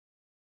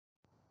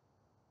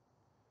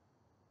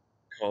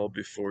Crawl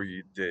before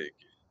ye dig.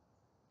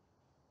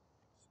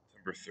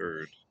 September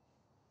 3rd,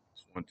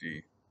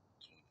 2022.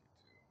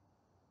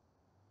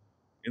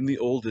 In the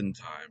olden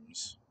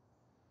times,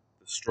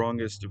 the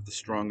strongest of the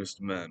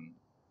strongest men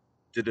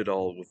did it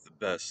all with the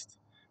best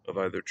of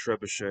either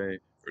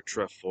trebuchet or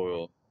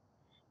trefoil,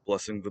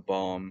 blessing the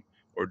balm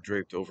or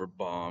draped over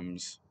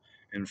bombs,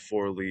 in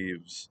four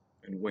leaves,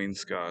 and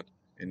wainscot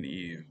and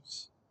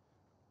eaves.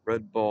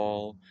 Red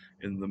ball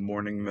in the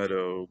morning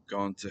meadow,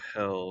 gone to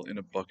hell in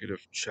a bucket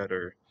of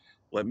cheddar.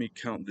 Let me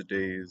count the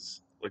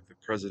days like the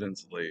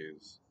president's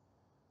lays.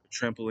 A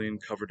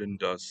trampoline covered in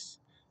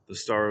dust, the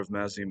star of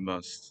Mazzy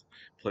must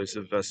place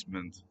a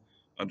vestment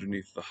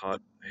underneath the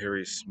hot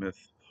Harry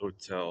Smith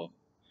Hotel.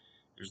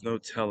 There's no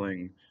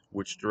telling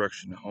which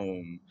direction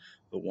home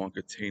the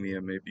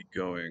Wonkatania may be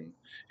going,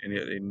 and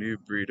yet a new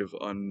breed of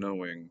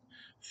unknowing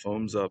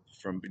foams up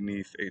from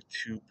beneath a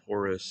too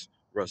porous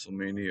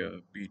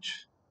WrestleMania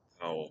beach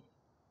towel.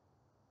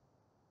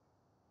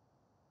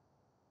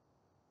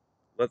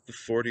 Let the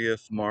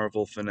 40th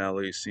Marvel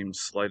finale seem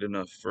slight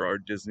enough for our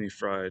Disney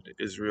fried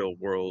Israel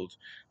world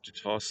to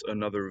toss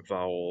another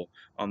vowel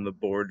on the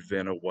board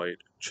Vanna White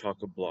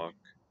chock-a-block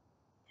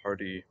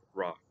party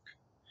rock.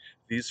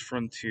 These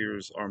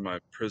frontiers are my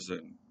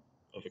prison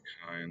of a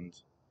kind.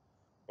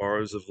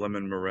 Bars of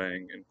lemon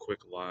meringue and quick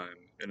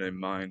lime in a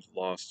mind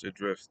lost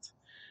adrift.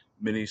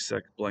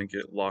 Mini-sec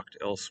blanket locked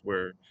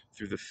elsewhere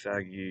through the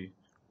faggy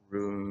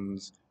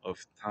ruins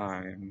of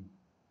time.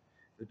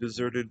 The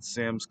deserted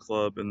Sam's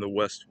Club in the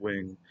West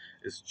Wing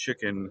is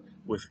chicken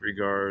with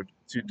regard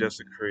to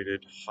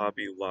desecrated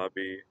Hobby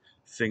Lobby,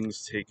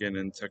 things taken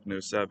in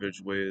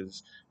techno-savage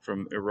ways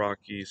from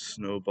Iraqi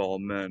snowball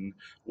men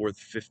worth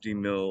 50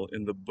 mil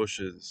in the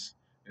bushes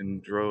in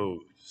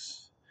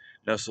droves,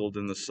 nestled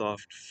in the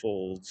soft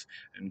folds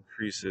and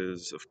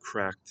creases of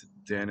cracked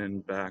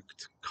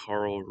Dannon-backed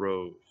Karl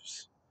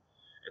Roves.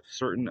 At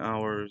certain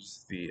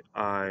hours, the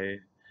I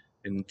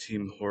in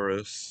Team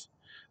Horace,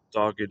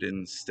 dogged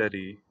and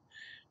steady,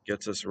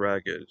 gets us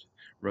ragged,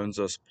 runs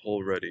us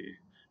poll ready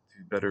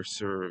to better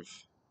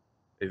serve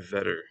a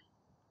vetter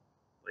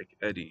like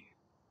Eddie.